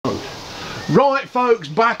Right folks,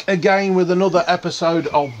 back again with another episode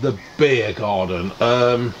of the Beer Garden.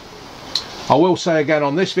 I will say again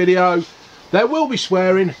on this video, there will be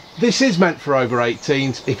swearing. This is meant for over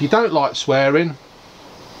 18s. If you don't like swearing,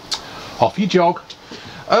 off you jog.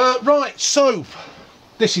 Right, so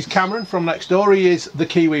this is Cameron from next door. He is the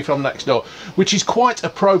Kiwi from next door, which is quite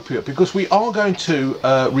appropriate because we are going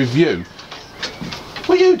to review.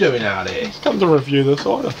 What are you doing out here? He's come to review the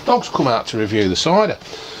cider. Dog's come out to review the cider.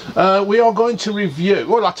 We are going to review,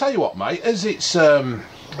 well, I'll tell you what mate, as it's a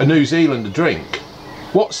New Zealand drink,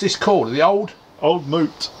 what's this called? The Old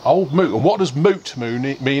Mout. Old Mout. And what does Mout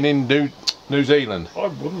mean in New Zealand? I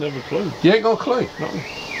wouldn't have a clue. You ain't got a clue?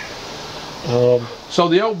 No. So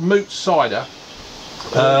the Old Mout Cider,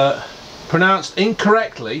 pronounced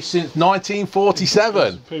incorrectly since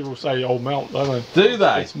 1947. People say Old Mout, don't they? Do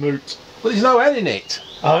they? It's Mout. Well, there's no N in it.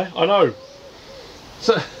 I know.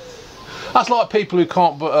 So that's like people who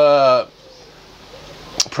can't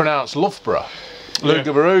pronounce Loughborough,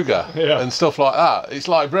 Luga and stuff like that. It's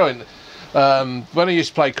like brilliant. When I used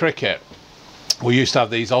to play cricket, we used to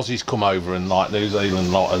have these Aussies come over and like New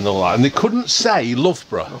Zealand lot and all that, and they couldn't say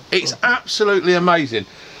Loughborough. It's absolutely amazing.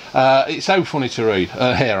 It's so funny to read.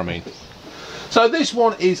 Here, I mean. So this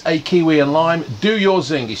one is a Kiwi and Lime Do Your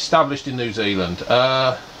Zing, established in New Zealand.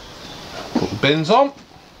 Put the bins on.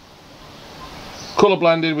 Colour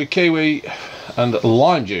blended with kiwi and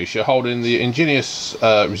lime juice. You're holding the ingenious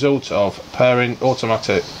result of pairing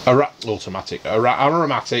aromatic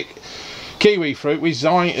kiwi fruit with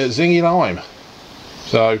zingy lime.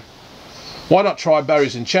 So why not try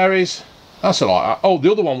berries and cherries? That's a like that. Oh, the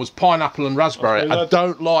other one was pineapple and raspberry. I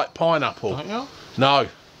don't like pineapple. Don't you? No,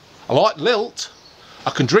 I like lilt.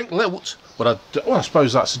 I can drink lilt, but I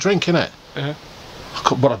suppose that's a drink, innit? Yeah.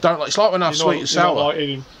 But I don't like. It's like when I have sweet and sour. You don't like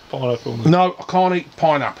eating pineapple? No, I can't eat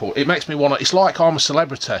pineapple. It makes me want to. It's like I'm a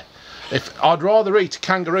celebrity. I'd rather eat a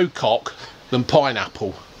kangaroo cock than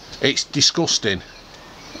pineapple. It's disgusting.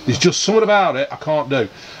 There's just something about it I can't do.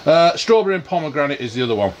 Strawberry and pomegranate is the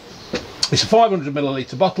other one. It's a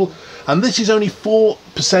 500ml bottle, and this is only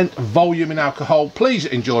 4% volume in alcohol. Please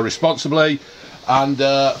enjoy responsibly, and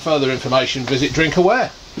further information visit Drinkaware.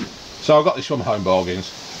 So I got this from Home Bargains.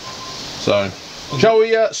 So shall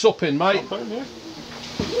we sup in, mate?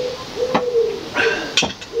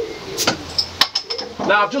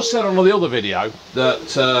 Now I've just said on the other video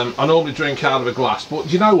that I normally drink out of a glass, but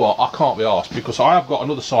do you know what? I can't be arsed because I have got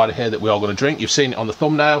another cider here that we are going to drink. You've seen it on the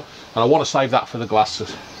thumbnail, and I want to save that for the glass to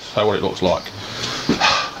show what it looks like.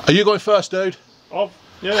 Are you going first, dude? I've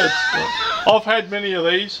had many of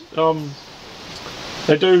these.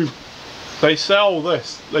 They sell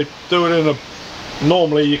this. They do it in a.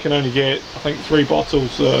 Normally you can only get, I think, 3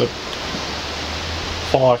 bottles, £5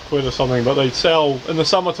 or something, but they sell, in the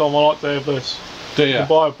summertime I like to have this. Do you? You can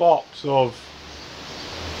buy a box of,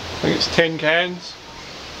 I think it's 10 cans.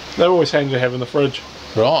 They're always handy to have in the fridge.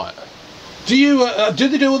 Right. Do you, do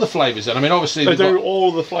they do other flavours then? I mean obviously they do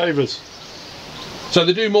all the flavours. So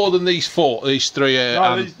they do more than these three no,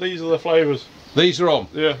 these are the flavours. These are on?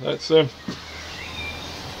 Yeah, that's them.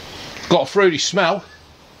 Got a fruity smell.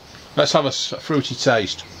 Let's have a fruity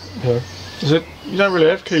taste. Okay. You don't really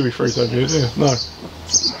have kiwi fruit over here, do you? No.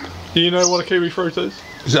 Do you know what a kiwi fruit is?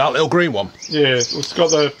 Is it that little green one? Yeah, it's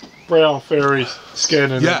got the brown fairy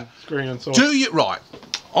skin and it's green inside. Do you? Right.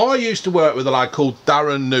 I used to work with a lad called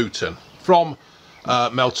Darren Newton from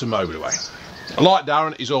Melton Motorway. I like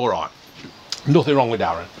Darren, he's alright. Nothing wrong with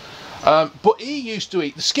Darren. But he used to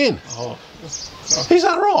eat the skin. Oh. Is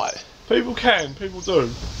that right? People do.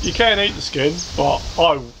 You can eat the skin, but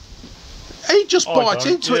he just bites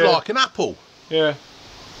into it like an apple. Yeah.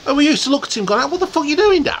 And we used to look at him going, what the fuck are you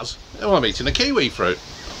doing, Daz? Oh, I'm eating a kiwi fruit.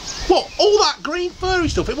 What? All that green furry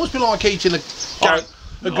stuff? It must be like eating a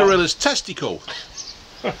gorilla's testicle.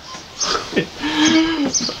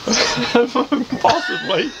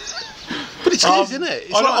 Possibly. But it is, isn't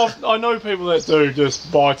it? I know people that do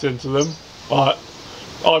just bite into them, but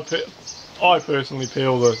I personally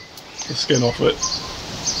peel the skin off it.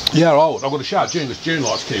 Yeah, I've got to shout June because June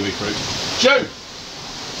likes kiwi fruit. June!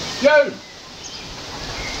 June!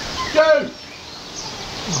 June!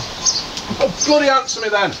 Oh, bloody answer me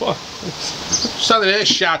then. Standing here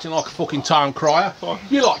shouting like a fucking town crier.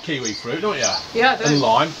 You like kiwi fruit, don't you? Yeah, I do. And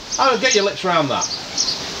lime. Oh, get your lips around that.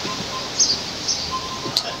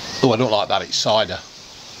 Oh, I don't like that, it's cider.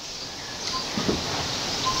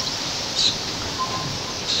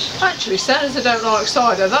 Actually, saying as I don't like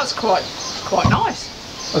cider, that's quite nice.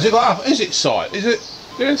 Is it like, is it cider? Is it?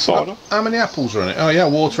 Yeah, it's cider. How many apples are in it? Oh yeah,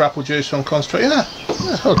 water, apple juice from concentrate. Yeah.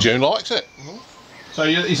 Oh, June likes it. So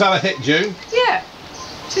is that a hit, June? Yeah.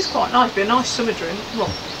 It is quite nice. Be a nice summer drink. Well,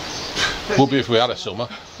 Would be if we had a summer.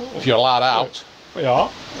 If you're allowed out. We are.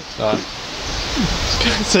 So.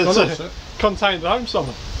 It's a contained home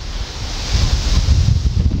summer.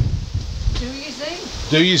 Do you zing?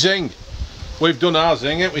 Do you zing? We've done our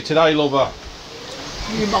zing, ain't we, today, lover?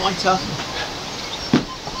 You might have.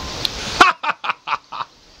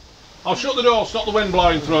 I'll shut the door, stop the wind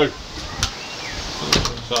blowing through.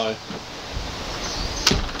 So.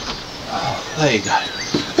 Oh, there you go.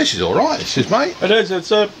 This is alright, this is, mate. It is,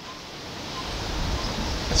 it's a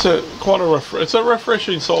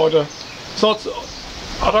refreshing cider. It's not,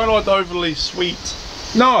 I don't like the overly sweet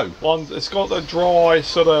No. one. It's got the dry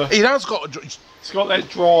sort of, It has got a... it's got that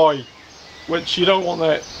dry, which you don't want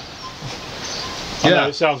that. I know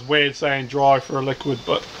it sounds weird saying dry for a liquid,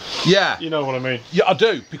 but yeah, you know what I mean. Yeah, I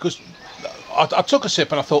do, because I took a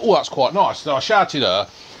sip and I thought, oh, that's quite nice. So I shouted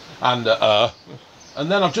and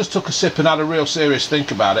then I just took a sip and had a real serious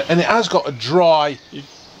think about it, and it has got a dry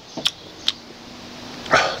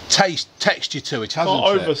texture to it, hasn't it?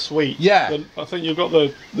 Not over sweet. Yeah. I think you've got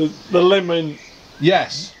the lemon.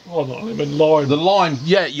 Yes. Oh, not lemon, lime. The lime.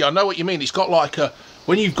 Yeah, I know what you mean. It's got like a,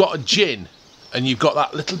 when you've got a gin and you've got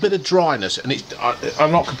that little bit of dryness, and it's,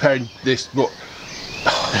 I'm not comparing this, but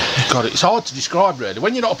God, it's hard to describe really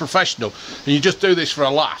when you're not a professional and you just do this for a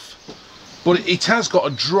laugh. But it has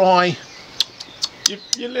got a dry.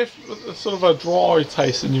 You left with a sort of a dry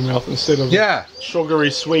taste in your mouth instead of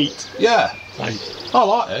sugary sweet. Yeah. Taste. I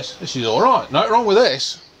like this. This is all right. Nothing wrong with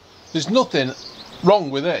this. There's nothing wrong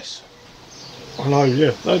with this. I know.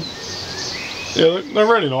 Yeah. They're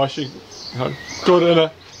really nice. You know, good in a.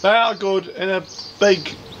 They are good in a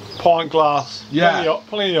big pint glass. Yeah.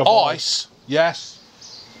 Plenty of ice. Yes.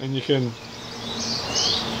 And you can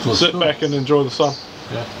sit back and enjoy the sun.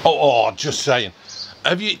 Yeah. Oh, just saying.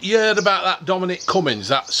 Have you heard about that Dominic Cummings,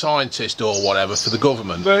 that scientist or whatever for the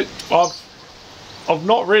government? I've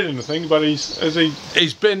not read anything, but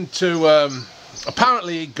he's been to.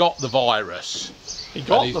 Apparently, he got the virus. He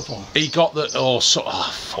got the virus. He got the. Oh,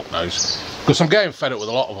 fuck knows. Because I'm getting fed up with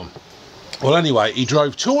a lot of them. Well, anyway, he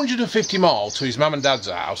drove 250 miles to his mum and dad's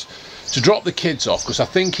house to drop the kids off because I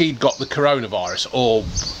think he'd got the coronavirus or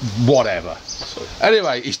whatever.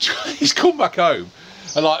 Anyway, he's come back home.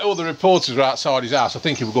 And like all the reporters were outside his house, I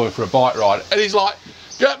think he was going for a bike ride, and he's like,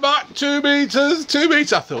 "Get back 2 meters, 2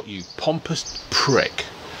 meters." I thought, you pompous prick!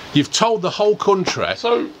 You've told the whole country.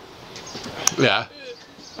 So, yeah.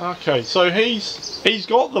 Okay, so he's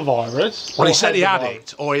got the virus. Well, he said he had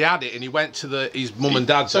it, or he had it, and he went to his mum and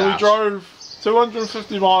dad's house. So he drove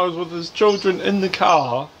 250 miles with his children in the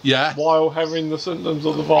car. Yeah. While having the symptoms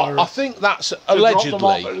of the virus. I think that's allegedly. Drop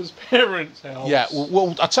them off at his parents' house. Yeah.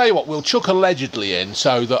 Well, I tell you what, we'll chuck allegedly in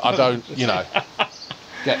so that I don't,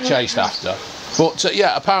 get chased after. But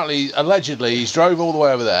yeah, apparently, allegedly, he's drove all the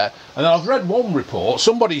way over there, and then I've read one report.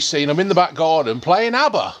 Somebody's seen him in the back garden playing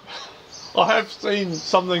ABBA. I have seen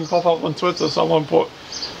something pop up on Twitter. Someone put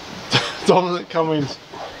Dominic Cummings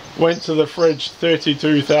went to the fridge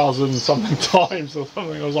 32,000 something times or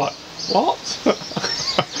something. I was like, what?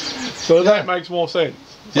 So that makes more sense.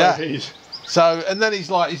 Yeah. So, and then he's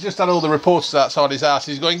just had all the reporters outside his house.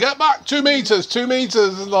 He's going, "Get back 2 meters, 2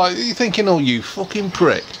 meters." And like, you're thinking, oh, you fucking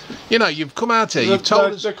prick. You've come out here, you've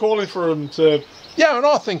told us. They're calling for him to. Yeah, and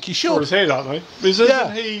I think he should. For his head, aren't they? Because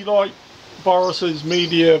isn't he like Boris's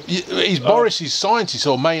media? He's Boris's scientist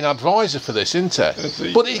or main advisor for this, isn't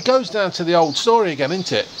it? But it goes down to the old story again,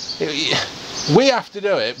 isn't it? We have to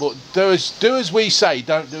do it, but do as we say,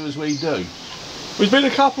 don't do as we do. There's been a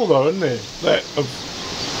couple though, isn't there, that have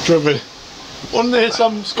driven. Wasn't there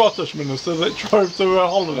some Scottish minister that drove to a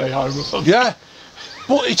holiday home or something? Yeah.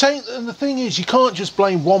 But it ain't, and the thing is, you can't just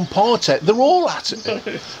blame one party. They're all at it.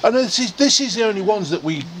 And this is the only ones that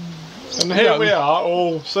we. And here we are,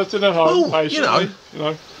 all sitting at home patiently.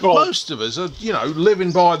 Most of us are,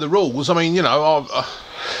 living by the rules. I mean,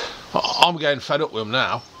 I'm getting fed up with them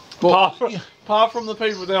now. But apart from the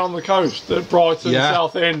people down the coast at Brighton,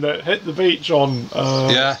 South End, that hit the beach on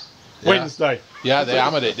Wednesday. Yeah, they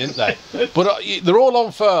hammered it, didn't they? But they're all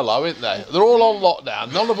on furlough, aren't they? They're all on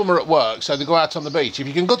lockdown. None of them are at work, so they go out on the beach. If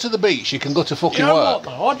you can go to the beach, you can go to fucking work.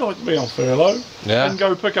 I'd like to be on furlough and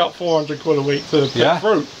go pick up 400 quid a week to pick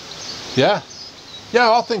fruit. Yeah.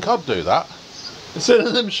 Yeah, I think I'd do that. Instead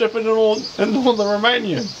of them shipping it all the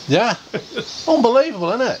Romanians. Yeah. Unbelievable,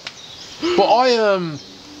 isn't it? But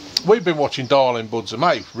we've been watching Darling Buds and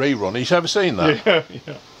Maeve rerun. Have you ever seen that?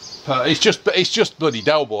 Yeah. It's just bloody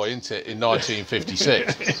Del Boy, isn't it, in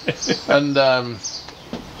 1956? And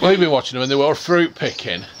we've been watching them, and they were fruit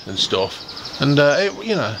picking and stuff. And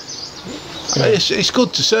it's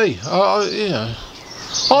good to see.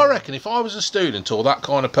 I reckon if I was a student or that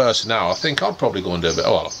kind of person now, I think I'd probably go and do a bit.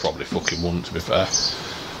 Oh, well, I probably fucking wouldn't, to be fair.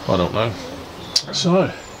 I don't know. So,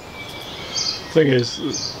 thing is,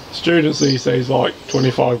 students these days like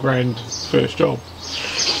 25 grand first job.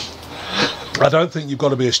 I don't think you've got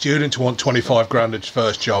to be a student to want 25 grand at your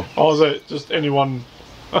first job. Oh, is it just anyone?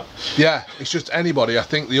 Yeah, it's just anybody. I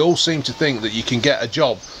think they all seem to think that you can get a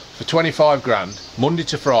job for 25 grand, Monday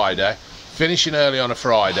to Friday, finishing early on a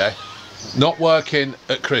Friday, not working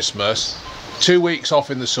at Christmas, 2 weeks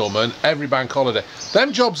off in the summer, and every bank holiday.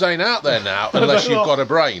 Them jobs ain't out there now unless you've got a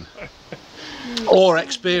brain or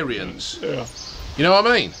experience. Yeah. You know what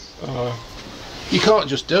I mean? You can't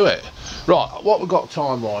just do it. Right, what we've got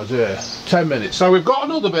time-wise here? 10 minutes. So we've got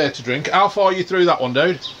another beer to drink. How far are you through that one,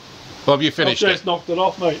 dude? Or have you finished I've just knocked it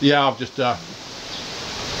off, mate. Yeah, I've just...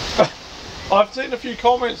 I've seen a few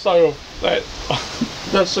comments though that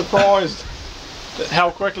they're surprised at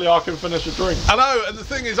how quickly I can finish a drink. I know, and the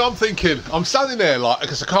thing is, I'm thinking, I'm standing there like,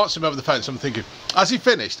 because I can't see him over the fence, I'm thinking, has he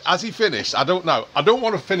finished? Has he finished? I don't know. I don't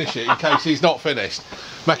want to finish it in case he's not finished,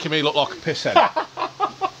 making me look like a pisshead.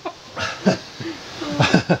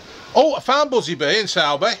 Oh, I found Buzzy Bee in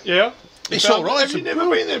Selby. Yeah. It's all right. Have you never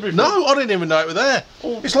been there before? No, I didn't even know it was there.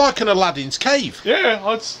 Oh. It's like an Aladdin's cave.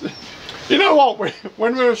 Yeah, you know what?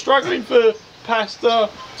 When we were struggling for pasta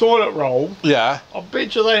toilet roll, Yeah. I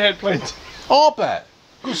bet you they had plenty. I bet.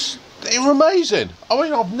 Because they were amazing. I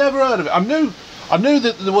mean, I've never heard of it. I knew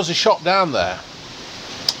that there was a shop down there.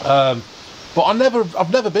 But I've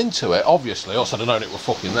never been to it, obviously, else I'd have known it were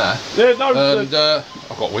fucking there. Yeah, no. And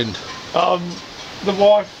I've got wind. The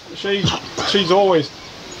wife, she's always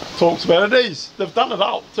talks about it. They've done it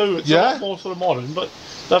up too. It's a lot more sort of modern, but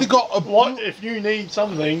they've got if you need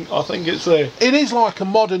something, I think it's there. It is like a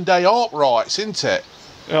modern day art rights, isn't it?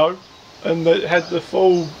 You know, and they had the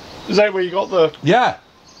full. Is that where you got the? Yeah.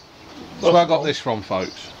 That's where I got this from,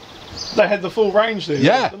 folks. They had the full range there.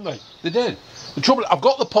 Yeah, didn't they? They did. The trouble, I've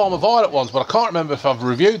got the Palmer Violet ones, but I can't remember if I've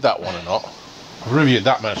reviewed that one or not. I've reviewed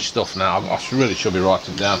that much stuff now. I really should be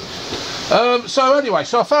writing it down. So anyway,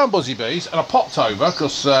 so I found Buzzy Bees and I popped over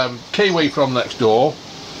because Kiwi From Next Door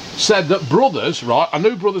said that Brothers, right? I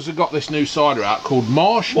knew Brothers had got this new cider out called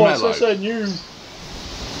Marsh Mellow. Is this a new?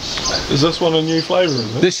 Is this one a new flavour?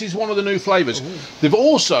 Is it? This is one of the new flavours. Ooh. They've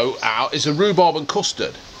also out is a rhubarb and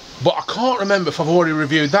custard, but I can't remember if I've already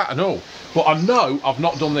reviewed that and all. But I know I've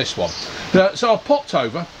not done this one. So I've popped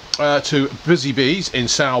over to Buzzy Bees in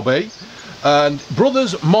Selby and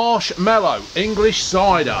Brothers Marsh Mellow English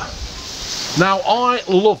cider. Now I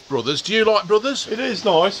love Brothers. Do you like Brothers? It is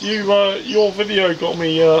nice. Your video got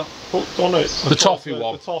me hooked on it. The toffee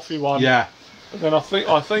one. The toffee one. Yeah. And then I think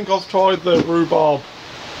I've tried the rhubarb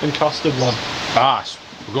and custard one. Ah,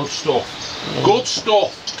 good stuff. Good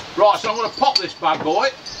stuff. Right, so I'm going to pop this bad boy.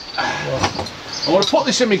 I'm going to put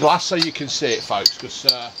this in my glass so you can see it, folks. Because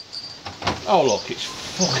oh look, it's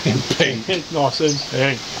fucking pink. It's nice and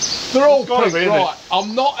pink. They're all pink, right?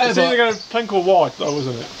 I'm not ever. It's either going to pink or white, though,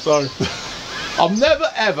 isn't it? So I'm never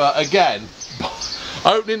ever again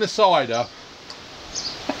opening a cider.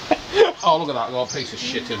 Oh, look at that! I've got a piece of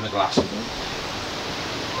shit in the glass.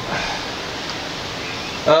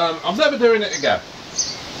 I'm never doing it again.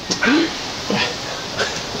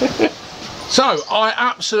 So I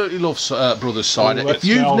absolutely love Brothers cider. If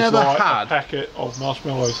you've never like had a packet of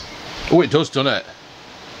marshmallows. Oh, it does, doesn't it?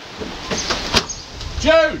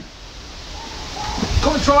 June,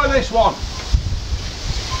 come and try this one.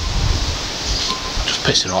 Just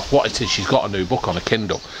pissing off. What it is, she's got a new book on a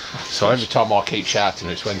Kindle. So every time I keep shouting,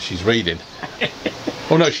 it's when she's reading.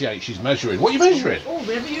 Oh no, she ain't. She's measuring. What are you measuring? Oh,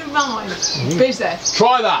 never you mind. Busy.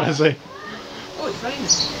 Try that. Busy. Oh, it's raining.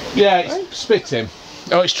 Yeah, it's spitting.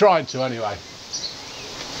 Oh, it's trying to anyway.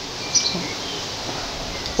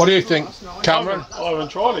 What do you think, nice. Cameron? I haven't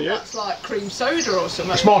tried it yet. That's like cream soda or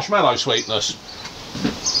something. It's marshmallow sweetness.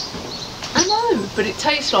 I know, but it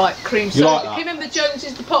tastes like cream soda. Like that? Can you remember Jones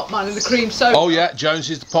is the pop man and the cream soda? Oh yeah, Jones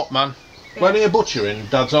is the pop man. Yeah. Weren't he a butcher in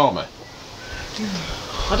Dad's Army?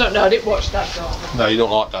 I don't know, I didn't watch that drama. No, you don't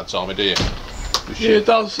like Dad's Army, do you? Yeah, it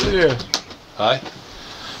does, yeah. Hey?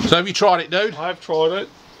 So have you tried it, dude? I have tried it.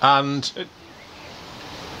 And?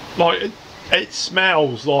 It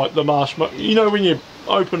smells like the marshmallow. You know when you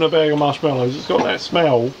open a bag of marshmallows, it's got that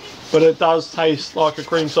smell, but it does taste like a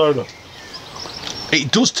cream soda.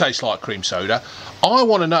 It does taste like cream soda. I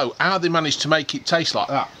want to know how they managed to make it taste like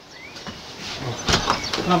that.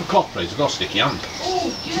 Can I have a cough, please? I've got a sticky hand.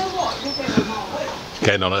 Oh, do you know what?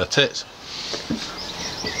 Getting on her tits.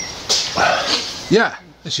 Yeah,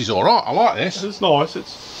 this is alright. I like this. It's nice.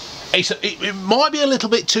 It might be a little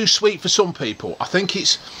bit too sweet for some people. I think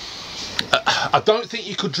it's I don't think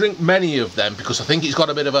you could drink many of them because I think it's got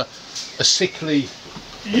a bit of a sickly.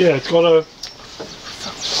 Yeah, it's got a.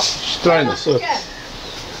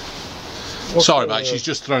 Sorry, mate. She's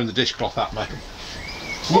just thrown the dishcloth at me.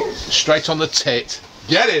 Straight on the tit.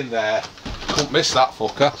 Get in there. Couldn't miss that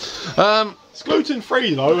fucker. It's gluten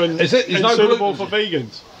free though, and is it? It's suitable for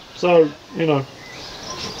vegans. So you know.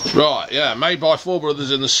 Right, yeah. Made by 4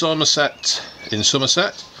 brothers in Somerset.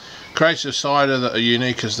 Creative cider that are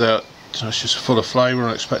unique as they're just full of flavour and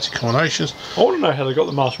unexpected combinations. I want to know how they got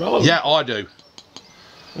the marshmallow. Yeah, I do.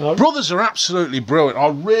 You know? Brothers are absolutely brilliant. I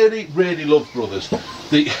really, really love Brothers.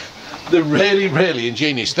 They're really, really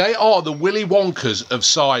ingenious. They are the Willy Wonkers of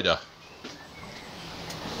cider.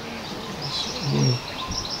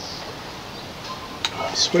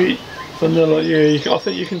 Sweet vanilla, yeah. I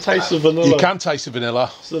think you can taste the vanilla. You can taste the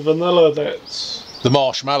vanilla. It's the vanilla that's... The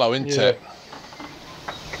marshmallow, isn't it?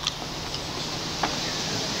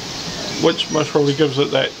 Which most probably gives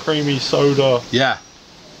it that creamy soda. Yeah.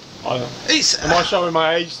 Am I showing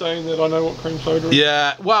my age saying that I know what cream soda is?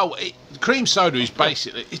 Yeah, well, cream soda is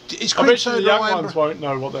basically... It's cream soda. The young ones won't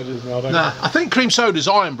know what that is now, don't they? I think cream soda's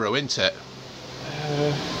iron brew, isn't it?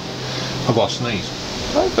 I've got to sneeze.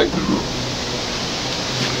 I don't think...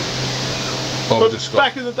 But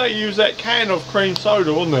back in the day, you used that can of cream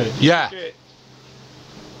soda, wasn't it? Yeah.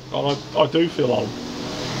 And I do feel old.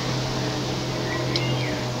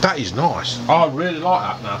 That is nice. I really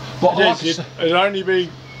like that now. But it'd only be,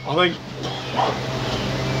 I think,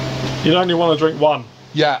 you'd only want to drink one.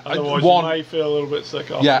 Yeah, otherwise one. You may feel a little bit sick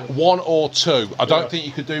after. Yeah, 1 or 2. I don't think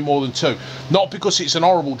you could do more than 2. Not because it's an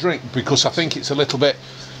horrible drink, because I think it's a little bit.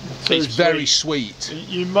 It's very sweet.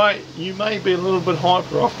 You may be a little bit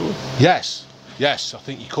hyper afterwards. Yes. Yes, I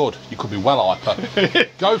think you could. You could be well hyper.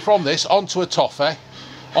 Go from this onto a toffee,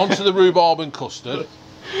 onto the rhubarb and custard.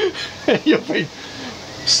 You'll be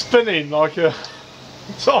spinning like a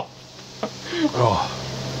top.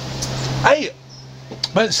 Oh. Hey,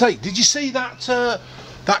 let's say, did you see that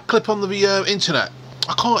that clip on the internet?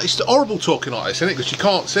 I can't. It's horrible talking like this, isn't it? Because you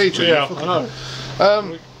can't see each other. Yeah, I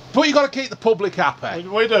know. But you got to keep the public happy.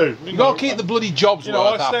 We do. You got to keep the bloody jobs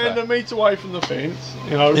worth happy. I stand a metre away from the fence.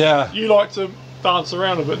 You know. Yeah. You like to dance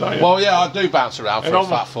around a bit, don't you? Well, yeah, I do bounce around for a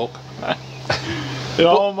fat fuck. You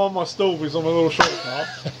know, I'm on my stool because I'm a little short now.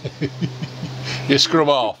 You scrum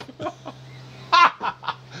off.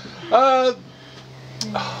 I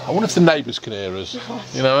wonder if the neighbours can hear us.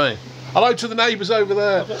 You know what I mean? Hello to the neighbours over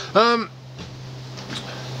there.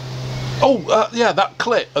 Yeah, that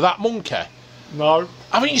clip of that monkey. No.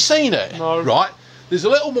 Haven't you seen it? No. Right. There's a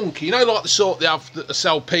little monkey, you know, like the sort they have that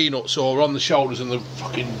sell peanuts or on the shoulders and the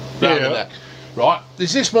fucking round the neck. Right.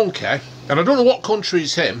 There's this monkey, and I don't know what country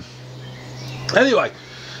it's him. Anyway,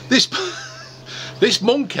 this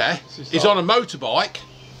monkey is on a motorbike.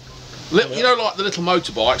 You know, like the little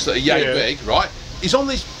motorbikes that are big, right? He's on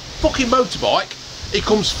this fucking motorbike. He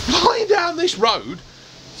comes flying down this road,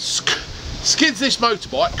 skids this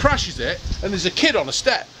motorbike, crashes it, and there's a kid on a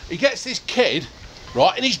step. He gets this kid,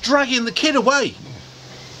 right, and he's dragging the kid away.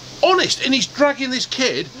 Honest, and he's dragging this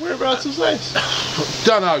kid. Whereabouts is this?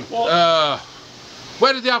 Don't know.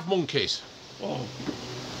 Where do they have monkeys? Oh.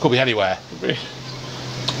 Could be anywhere.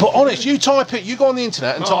 But honest, you type it. You go on the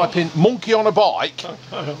internet and type in "monkey on a bike,"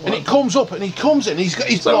 and it comes up, and he comes in. He's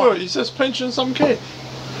like, he's just pinching some kid.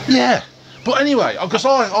 Yeah. But anyway, because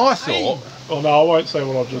I thought. Oh no, I won't say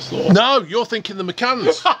what I've just thought. No, you're thinking the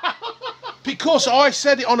McCanns. Because I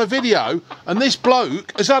said it on a video, and this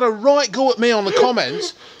bloke has had a right go at me on the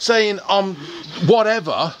comments, saying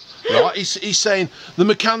whatever. Right, he's saying the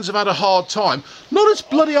McCanns have had a hard time. Not as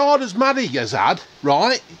bloody hard as Maddie has had,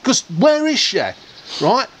 right? Because where is she?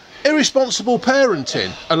 Right? Irresponsible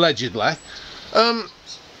parenting, allegedly.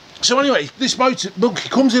 So anyway, this monkey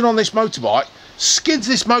comes in on this motorbike, skids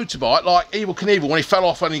this motorbike like Evel Knievel when he fell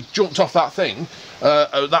off and he jumped off that thing,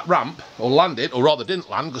 that ramp, or landed, or rather didn't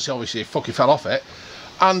land because he obviously fucking fell off it,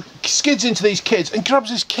 and skids into these kids and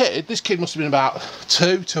grabs this kid. This kid must have been about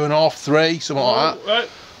 2, 2.5, 3, something like that.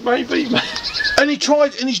 Maybe. And he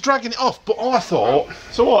tried, and he's dragging it off. But I thought.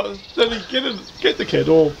 So what? Did he get the kid,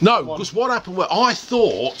 or no? Because what happened was I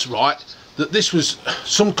thought, right, that this was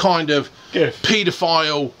some kind of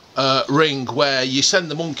paedophile ring where you send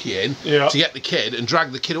the monkey in to get the kid and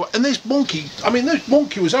drag the kid away. And this monkey, I mean, this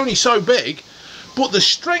monkey was only so big, but the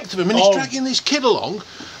strength of him, and he's dragging this kid along,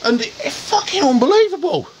 and it's fucking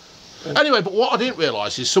unbelievable. Anyway, but what I didn't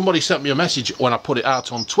realise is somebody sent me a message when I put it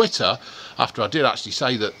out on Twitter, after I did actually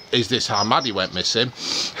say that, is this how Maddie went missing?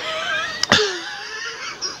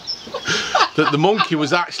 That the monkey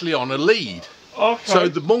was actually on a lead. Okay. So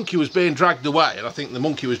the monkey was being dragged away, and I think the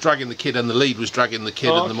monkey was dragging the kid and the lead was dragging the kid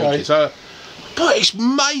and the monkey. So But it's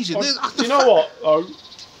amazing. Do you know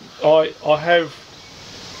what? I have,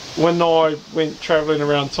 when I went travelling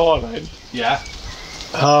around Thailand. Yeah.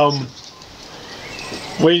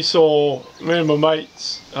 We saw, me and my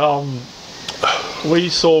mates, we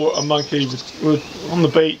saw a monkey on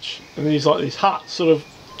the beach, and there's like these huts sort of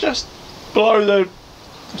just below the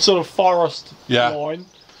sort of forest line,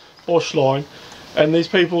 bush line, and these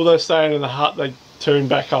people, they're staying in the hut, they turn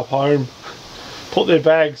back up home, put their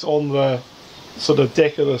bags on the sort of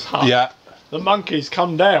deck of this hut. Yeah. The monkeys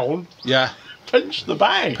come down. Yeah. Pinch the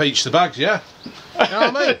bag. Pinch the bags, yeah. You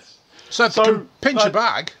know what I mean? So to pinch a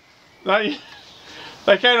bag.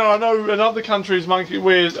 They can. I know in other countries, monkey.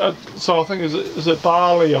 Where so I think is it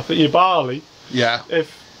Bali? I think Bali. Yeah.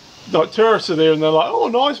 If like tourists are there and they're like, oh,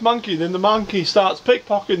 nice monkey, then the monkey starts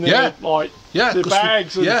pickpocketing their their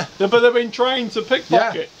bags. But they've been trained to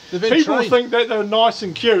pickpocket. Yeah, people think that they're nice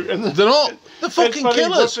and cute, and they're not. They're fucking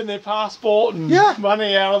killers. Ripping their passport and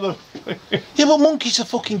money out of them. Yeah, but monkeys are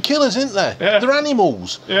fucking killers, aren't they? Yeah. They're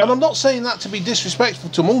animals. Yeah. And I'm not saying that to be disrespectful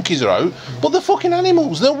to monkeys, but they're fucking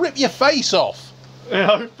animals. They'll rip your face off.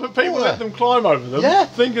 Yeah, but people let them climb over them,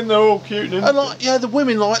 thinking they're all cute. And like, the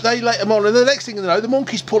women, like, they let them on, and the next thing they know, the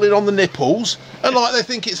monkey's pulling on the nipples, and like they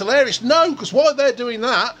think it's hilarious. No, because while they're doing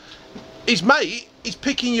that, his mate is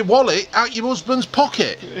picking your wallet out your husband's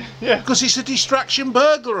pocket. Yeah. Because it's a distraction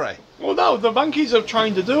burglary. Well, no, the monkeys are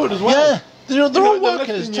trained to do it as well. Yeah, they're all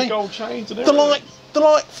working as a team. Gold chains and they're like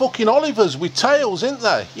fucking Olivers with tails, aren't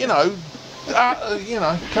they? You know. Can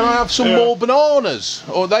I have some more bananas?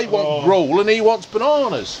 Or they want gruel and he wants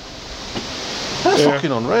bananas. They're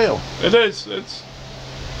fucking unreal. It is.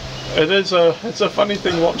 It's a funny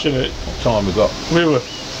thing watching it. What time we got?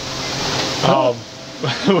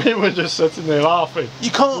 We were just sitting there laughing. You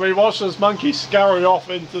can't. We watched this monkey scurry off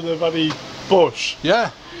into the bloody bush. Yeah.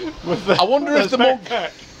 I wonder if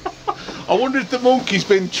the monkey's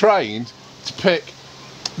been trained to pick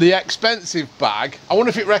the expensive bag. I wonder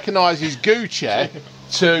if it recognises Gucci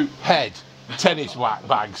to head tennis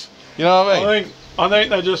bags. You know what I mean? I think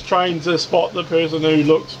they're just trained to spot the person who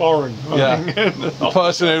looks foreign. The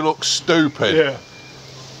person who looks stupid. Yeah.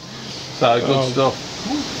 So good stuff.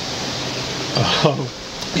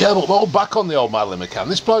 Yeah, but back on the old Madeline McCann.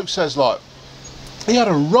 This bloke says, like, he had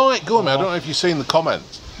a right go at me. I don't know if you've seen the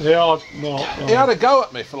comments. Yeah, He had a go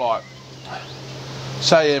at me for, like,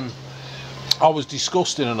 saying I was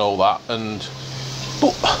disgusting and all that,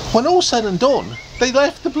 but when all's said and done, they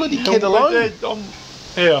left the bloody kid alone. They did,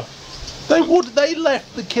 They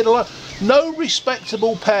left the kid alone. No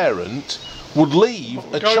respectable parent would leave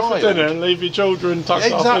a child. Go for dinner and leave your children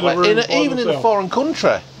tucked up in a room even in a foreign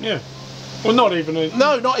country. Yeah. Well, not even in...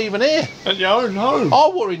 No, not even here. At your own home. I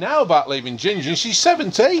worry now about leaving Ginger, and she's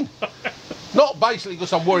 17. Not basically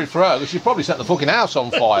because I'm worried for her, because she'd probably set the fucking house on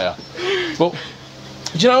fire. But,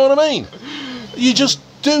 do you know what I mean? You just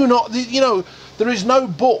do not, there is no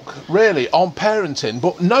book really on parenting,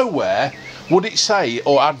 but nowhere would it say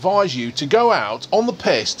or advise you to go out on the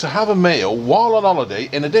piss to have a meal while on holiday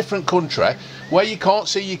in a different country where you can't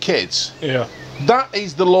see your kids. Yeah. That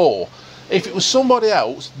is the law. If it was somebody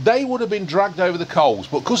else, they would have been dragged over the coals,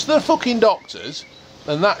 but because they're fucking doctors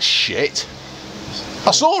and that shit.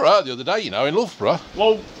 I saw her the other day, in Loughborough.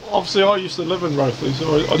 Well, obviously I used to live in Rothley,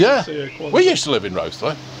 so I did see her quite. We used to live in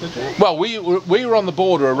Rothley. Did you? Well, we were on the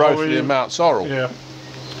border of Rothley and Mout Cider. Yeah.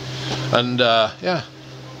 And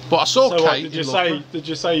but I saw Kate. Did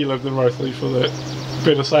you say you lived in Rothley for the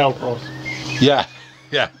bit of sale price? Yeah.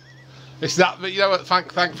 It's that, but you know what?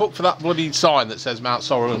 Thank fuck for that bloody sign that says Mout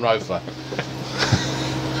Cider and Rothley.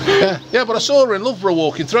 yeah, but I saw her in Loughborough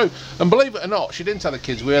walking through, and believe it or not, she didn't have the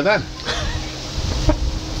kids with her then.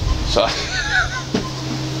 So,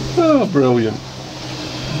 brilliant.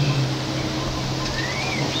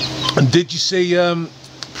 And did you see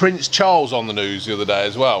Prince Charles on the news the other day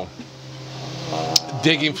as well?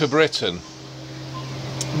 Digging for Britain.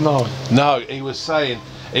 No, he was saying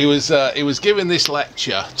he was giving this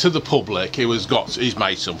lecture to the public. He's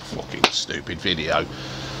made some fucking stupid video.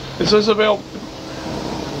 Is this about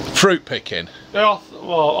fruit picking? Yeah,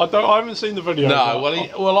 well, I haven't seen the video. No,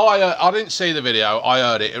 I didn't see the video. I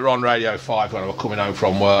heard it. It was on Radio 5 when I was coming home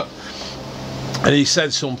from work, and he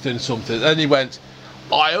said something, and he went,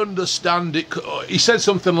 I understand it. He said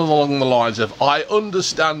something along the lines of, I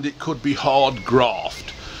understand it could be hard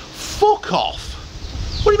graft. Fuck off.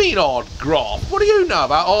 What do you mean hard graft? What do you know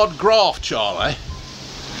about hard graft, Charlie?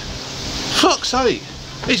 Fuck's sake.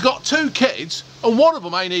 He's got 2 kids, and one of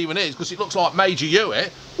them ain't even his because it looks like Major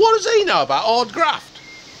Hewitt. What does he know about hard graft?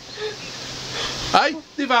 Hey,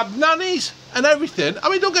 they've had nannies and everything. I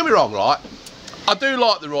mean, don't get me wrong, right? I do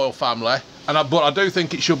like the royal family, but I do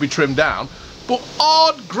think it should be trimmed down. but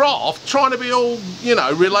hard graft trying to be all, you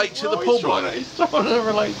know, relate to the public. He's trying to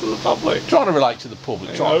relate to the public. Trying to relate to the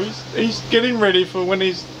public. You know, he's getting ready for when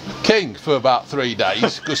he's king for about 3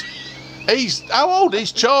 days, because he's, how old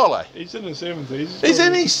is Charlie? He's in his 70s. He's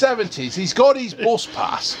in his 70s, he's got his bus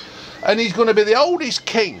pass, and he's going to be the oldest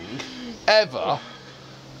king ever.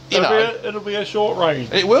 It'll be a short reign.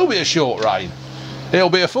 It will be a short reign. It'll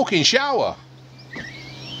be a fucking shower.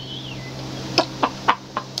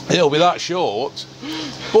 It'll be that short.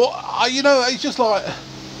 But, you know, it's just like a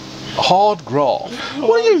hard graft.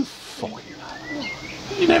 What are you fucking...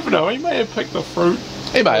 You never know, he may have picked the fruit.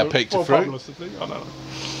 He may have picked a fruit. Publicity. I don't know.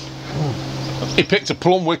 He picked a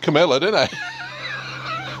plum with Camilla, didn't he?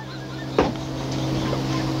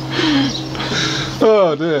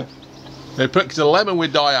 Oh dear. He picked a lemon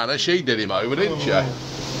with Diana, she did him over, didn't she? Yeah.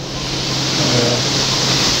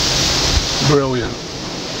 Brilliant.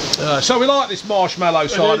 So we like this marshmallow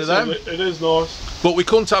cider then. It is nice. But we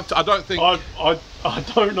couldn't have, I don't think... I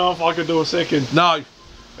don't know if I could do a second. No.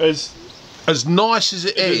 As nice as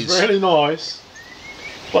it is. It's really nice.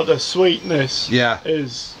 But the sweetness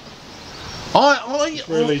is...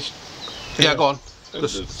 really... Yeah, go on.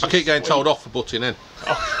 I keep getting told off for butting in.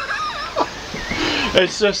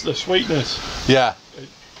 It's just the sweetness. Yeah.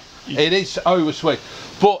 It is over sweet.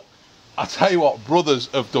 But I tell you what, Brothers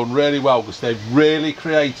have done really well, because they've really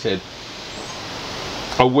created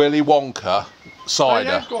a Willy Wonka cider.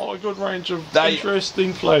 They have got a good range of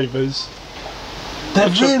interesting flavours. They're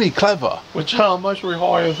really clever. Which are mostly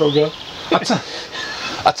high in sugar.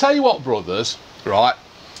 I tell you what, Brothers, right?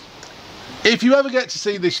 If you ever get to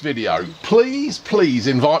see this video, please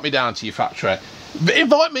invite me down to your factory.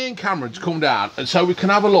 Invite me and Cameron to come down, and so we can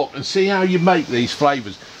have a look and see how you make these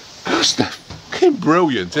flavours. Because they're fucking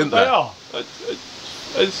brilliant, aren't they? They are.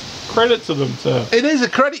 It's credit to them. It is a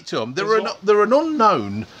credit to them. They're an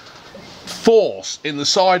unknown force in the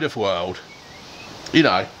cider world. You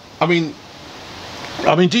know, I mean,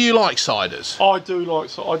 do you like ciders? I do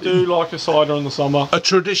like a cider in the summer. A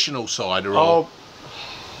traditional cider, or?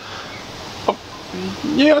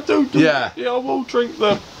 Yeah, I do. Yeah. Yeah, I will drink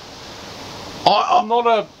the. I'm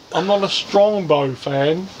not a Strongbow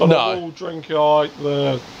fan, but no. I will drink like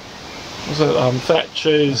the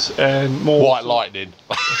Thatcher's and more White Lightning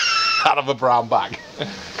out of a brown bag.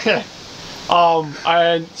 Yeah.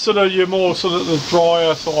 And sort of your more sort of the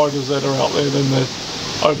drier ciders that are out there than the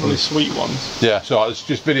overly sweet ones. Yeah, so it's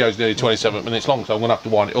just video's nearly 27 minutes long, so I'm gonna have to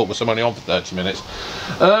wind it up, because I'm only on for 30 minutes.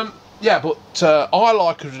 Yeah, but I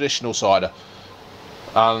like a traditional cider,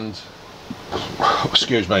 and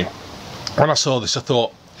excuse me, when I saw this I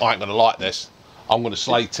thought, I ain't gonna like this, I'm gonna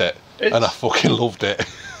slate it, and I fucking loved it.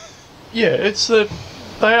 Yeah,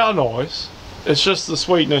 they are nice, it's just the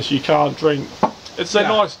sweetness you can't drink. It's a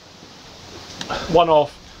nice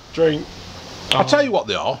one-off drink. I'll tell you what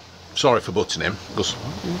they are. Sorry for butting in.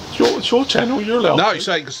 It's your channel, you're allowed. No, you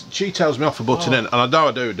say, because she tells me off for butting in, and I know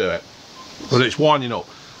I do it, but it's winding up.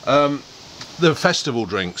 The festival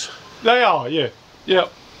drinks. They are, yeah.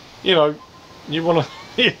 You know, you want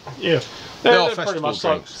to, yeah. That pretty much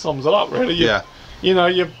sums it up, really. You know,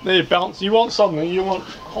 you bounce. You want something. You want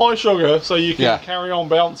high sugar, so you can carry on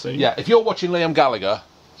bouncing. Yeah. If you're watching Liam Gallagher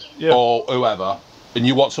or whoever, and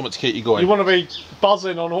you want something to keep you going, you want to be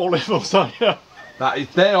buzzing on all levels, don't you?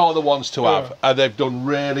 They are the ones to have, and they've done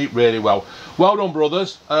really, really well. Well done,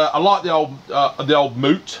 Brothers. I like the old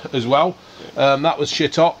Mout as well. That was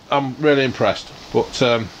shit hot. I'm really impressed. But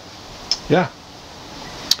yeah.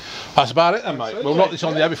 That's about it then, mate. We'll knock this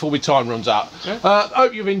on the air before time runs out.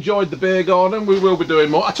 Hope you've enjoyed the beer garden. We will be doing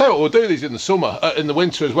more. I tell you what, we'll do these in the summer, in the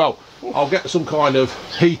winter as well. I'll get some kind of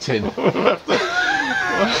heating.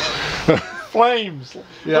 Flames.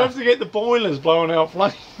 You have to get the boilers blowing out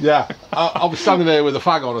flames. Yeah, I'll be standing there with a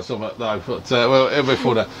fag on or something though, but well, it'll be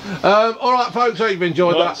funny. All right, folks, hope you've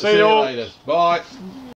enjoyed that. See you all later. Bye.